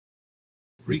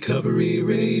Recovery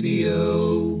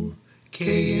Radio,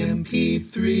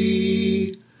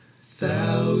 KMP3,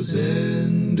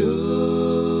 Thousand Oaks.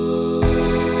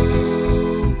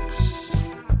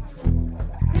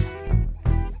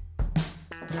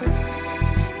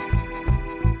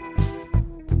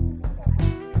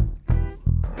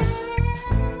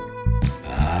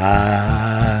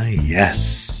 Ah,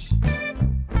 yes.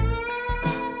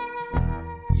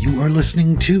 You are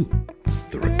listening to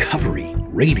the Recovery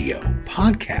Radio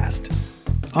podcast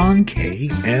on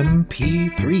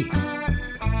KMP3.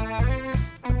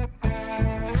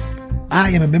 I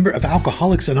am a member of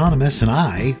Alcoholics Anonymous, and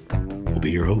I will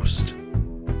be your host.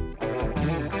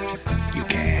 You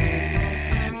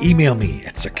can email me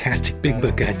at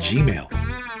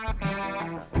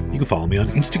sarcasticbigbook@gmail.com. You can follow me on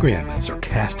Instagram at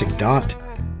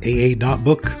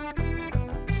sarcastic.aa.book.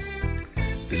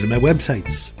 Visit my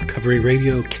websites,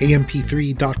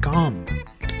 recoveryradiokmp3.com,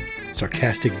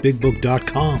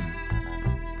 sarcasticbigbook.com.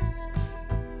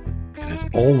 And as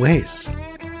always,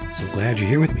 so glad you're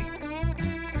here with me.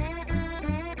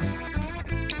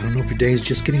 I don't know if your day is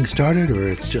just getting started, or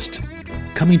it's just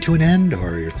coming to an end,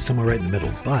 or it's somewhere right in the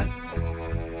middle, but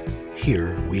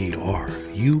here we are,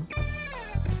 you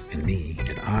and me,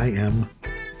 and I am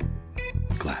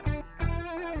glad.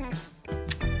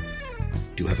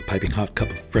 Do have a piping hot cup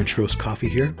of French roast coffee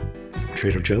here from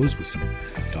Trader Joe's with some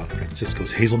Don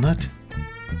Francisco's hazelnut.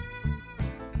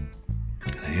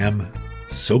 And I am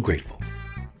so grateful.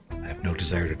 I have no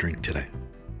desire to drink today.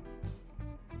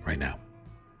 Right now.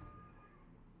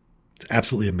 It's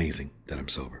absolutely amazing that I'm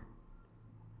sober.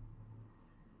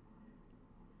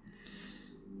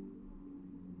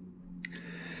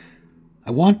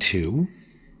 I want to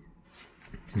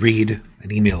read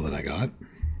an email that I got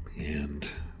and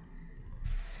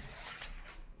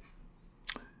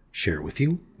share it with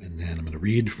you, and then I'm going to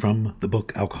read from the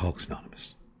book Alcoholics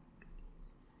Anonymous.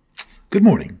 Good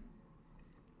morning.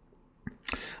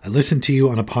 I listen to you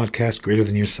on a podcast greater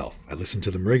than yourself. I listen to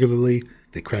them regularly.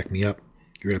 They crack me up.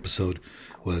 Your episode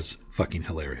was fucking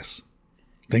hilarious.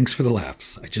 Thanks for the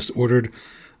laughs. I just ordered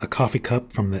a coffee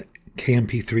cup from the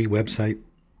KMP3 website,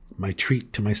 my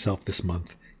treat to myself this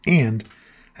month, and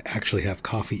I actually have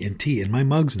coffee and tea in my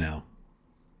mugs now.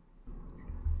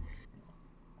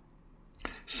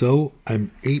 So,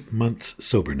 I'm 8 months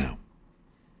sober now.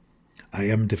 I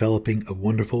am developing a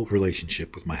wonderful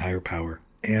relationship with my higher power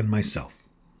and myself.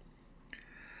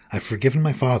 I've forgiven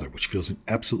my father, which feels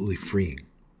absolutely freeing.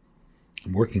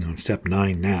 I'm working on step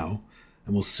 9 now,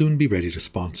 and will soon be ready to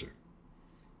sponsor.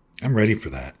 I'm ready for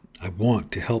that. I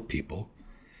want to help people,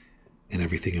 and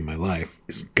everything in my life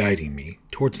is guiding me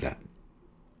towards that.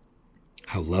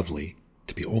 How lovely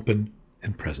to be open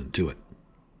and present to it.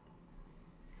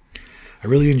 I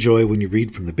really enjoy when you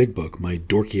read from the Big Book. My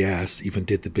dorky ass even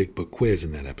did the Big Book quiz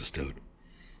in that episode.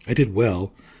 I did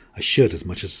well. I should as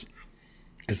much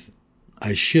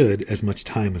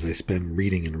time as I spend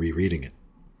reading and rereading it.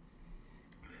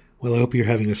 Well, I hope you're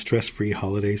having a stress-free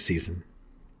holiday season.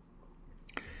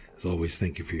 As always,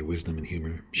 thank you for your wisdom and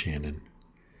humor, Shannon.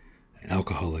 An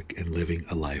alcoholic and living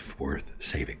a life worth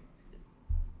saving.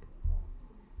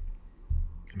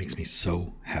 It makes me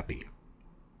so happy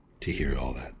to hear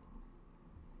all that.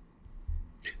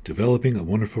 Developing a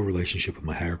wonderful relationship with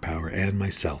my higher power and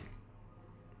myself.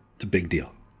 It's a big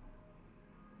deal.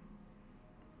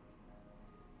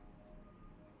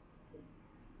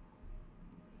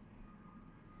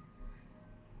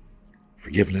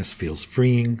 Forgiveness feels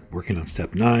freeing. Working on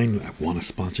step 9. I want to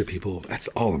sponsor people. That's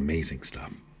all amazing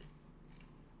stuff.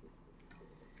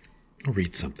 I'll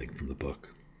read something from the book.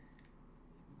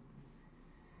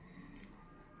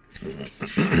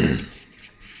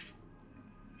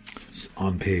 It's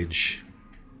on page.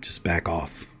 Just back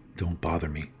off. Don't bother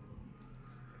me.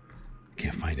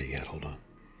 Can't find it yet. Hold on.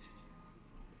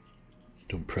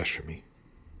 Don't pressure me.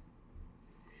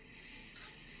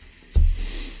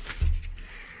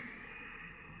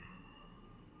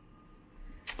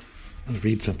 I'll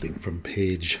read something from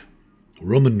page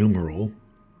Roman numeral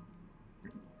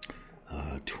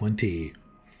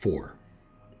 24.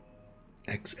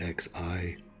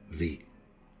 XXIV.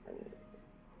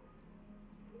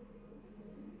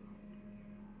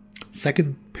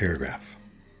 Second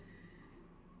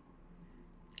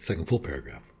full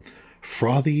paragraph.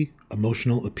 Frothy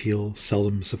emotional appeal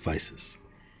seldom suffices.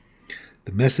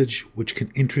 The message which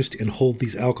can interest and hold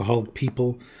these alcoholic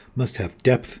people must have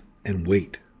depth and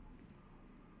weight.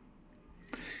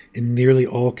 In nearly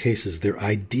all cases, their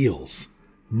ideals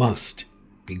must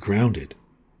be grounded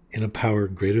in a power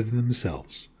greater than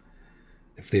themselves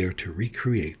if they are to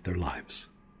recreate their lives.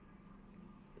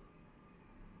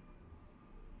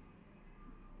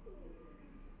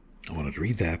 I want wanted to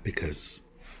read that because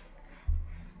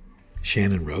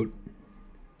Shannon wrote,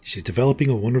 she's developing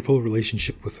a wonderful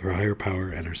relationship with her higher power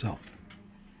and herself.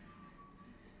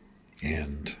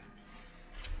 And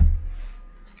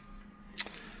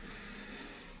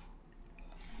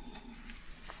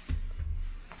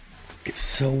it's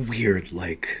so weird,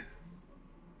 like,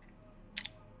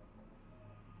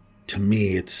 to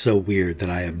me, it's so weird that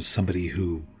I am somebody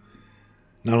who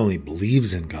not only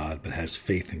believes in God, but has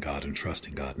faith in God and trust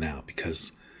in God now,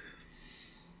 because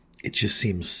it just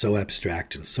seems so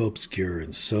abstract and so obscure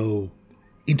and so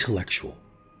intellectual.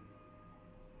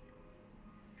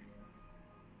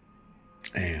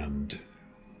 And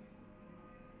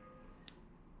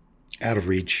out of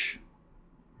reach,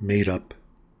 made up,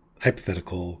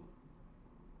 hypothetical,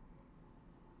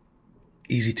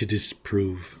 easy to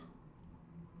disprove.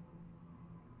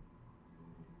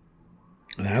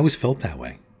 And I always felt that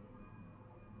way.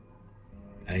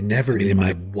 I never, in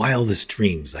my wildest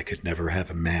dreams, I could never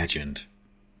have imagined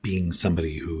being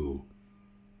somebody who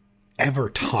ever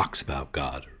talks about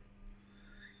God,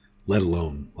 let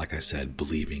alone, like I said,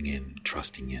 believing in,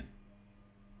 trusting in.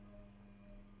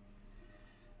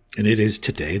 And it is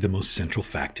today the most central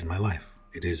fact in my life.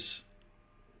 It is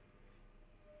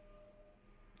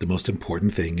the most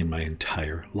important thing in my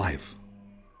entire life.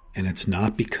 And it's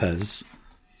not because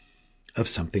of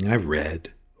something I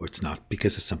read, or it's not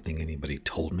because of something anybody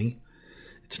told me.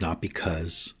 It's not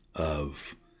because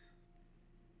of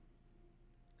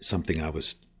something I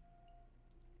was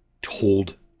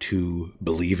told to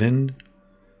believe in,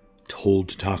 told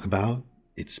to talk about.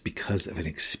 It's because of an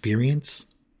experience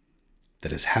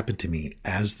that has happened to me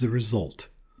as the result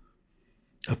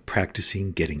of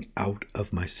practicing getting out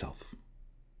of myself.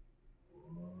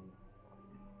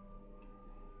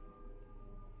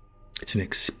 It's an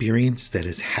experience that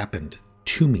has happened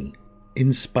to me,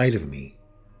 in spite of me,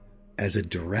 as a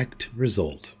direct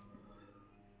result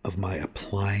of my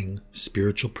applying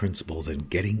spiritual principles and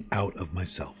getting out of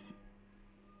myself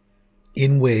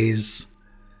in ways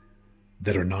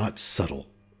that are not subtle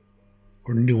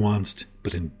or nuanced,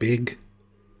 but in big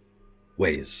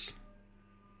ways.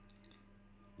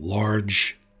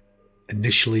 Large,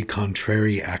 initially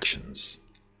contrary actions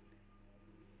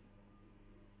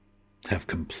have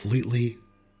completely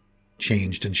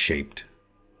changed and shaped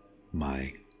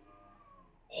my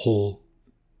whole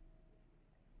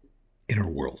inner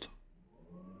world.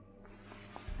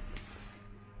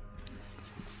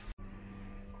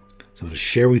 So I'm going to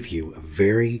share with you a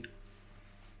very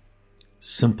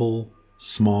simple,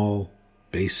 small,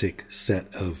 basic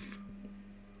set of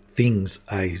things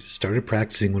I started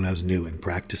practicing when I was new and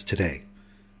practice today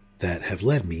that have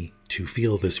led me to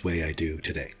feel this way I do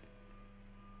today.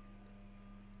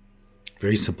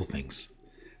 Very simple things.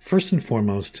 First and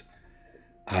foremost,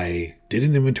 I did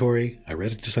an inventory. I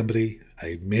read it to somebody.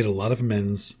 I made a lot of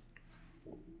amends.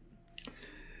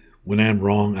 When I'm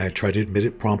wrong, I try to admit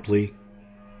it promptly.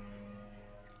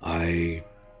 I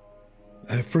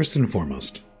first and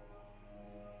foremost,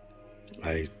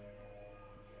 I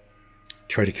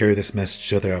try to carry this message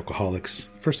to other alcoholics.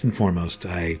 First and foremost,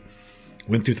 I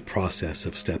went through the process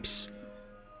of steps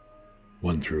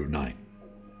 1 through 9.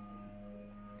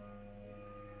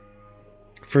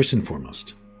 First and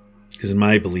foremost, because in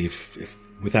my belief, if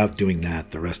without doing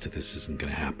that, the rest of this isn't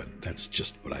going to happen. That's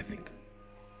just what I think.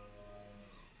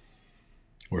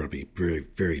 Or it'll be very,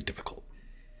 very difficult.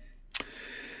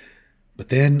 But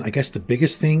then I guess the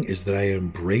biggest thing is that I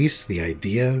embrace the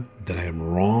idea that I am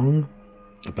wrong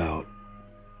about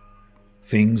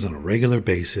things on a regular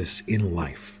basis in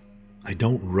life. I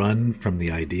don't run from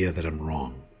the idea that I'm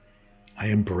wrong. I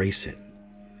embrace it.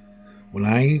 When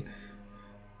I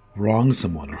wrong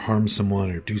someone or harm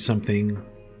someone or do something,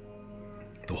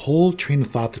 the whole train of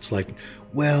thought that's like,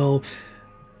 well,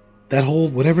 that whole,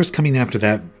 whatever's coming after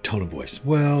that tone of voice,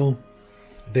 well,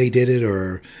 they did it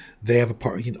or they have a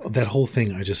part, that whole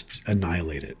thing, I just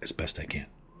annihilate it as best I can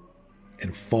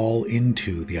and fall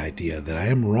into the idea that I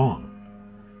am wrong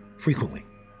frequently.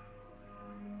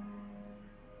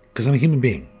 Because I'm a human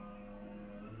being.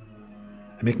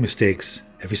 I make mistakes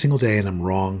every single day and I'm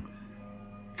wrong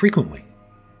frequently.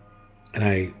 And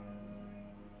I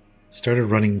started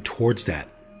running towards that.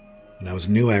 When I was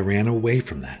new, I ran away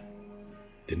from that.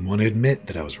 Didn't want to admit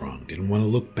that I was wrong. Didn't want to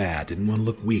look bad. Didn't want to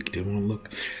look weak. Didn't want to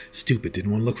look stupid.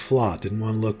 Didn't want to look flawed. Didn't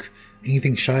want to look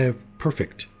anything shy of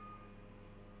perfect.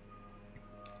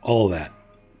 All that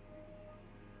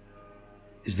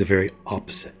is the very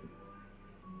opposite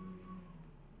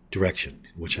direction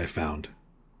in which I found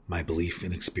my belief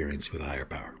and experience with a higher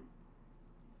power.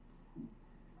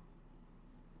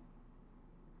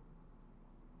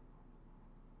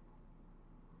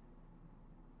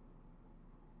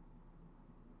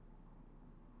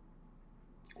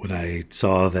 when I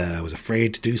saw that I was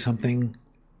afraid to do something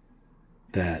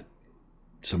that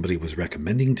somebody was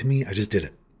recommending to me, I just did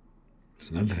it. That's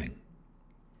another thing.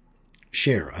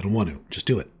 Share. I don't want to. Just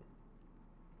do it.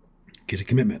 Get a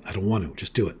commitment. I don't want to.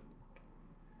 Just do it.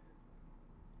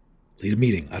 Lead a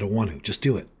meeting. I don't want to. Just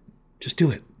do it. Just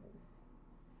do it.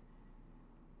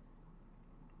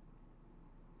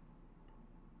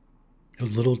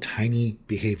 Those little tiny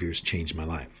behaviors changed my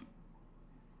life.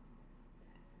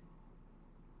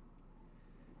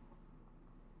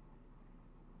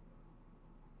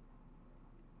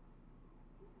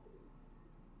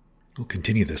 We'll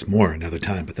continue this more another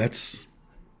time, but that's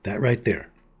that right there.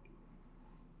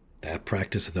 That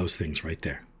practice of those things right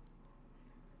there.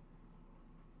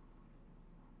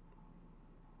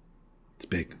 It's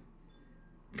big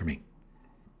for me.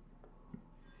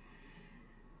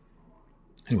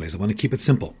 Anyways, I want to keep it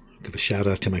simple. Give a shout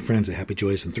out to my friends at Happy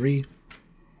Joys and 3.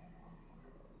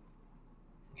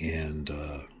 And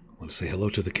I want to say hello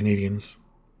to the Canadians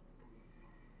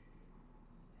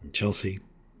and Chelsea.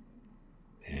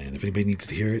 And if anybody needs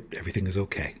to hear it, everything is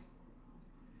okay.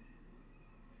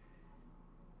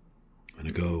 I'm going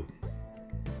to go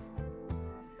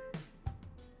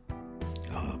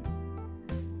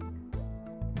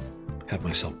have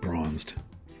myself bronzed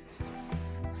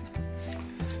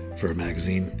for a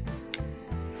magazine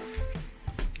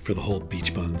for the whole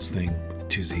Beach Buns thing with the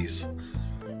 2 Z's.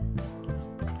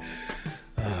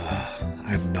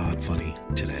 I'm not funny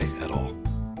today at all.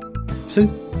 So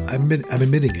I'm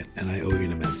admitting it, and I owe you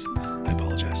an amends. I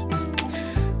apologize.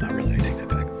 Not really, I take that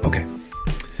back. Okay.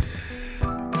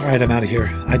 All right, I'm out of here.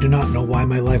 I do not know why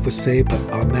my life was saved, but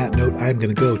on that note, I'm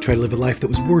going to go try to live a life that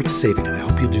was worth saving, and I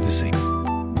hope you'll do the same.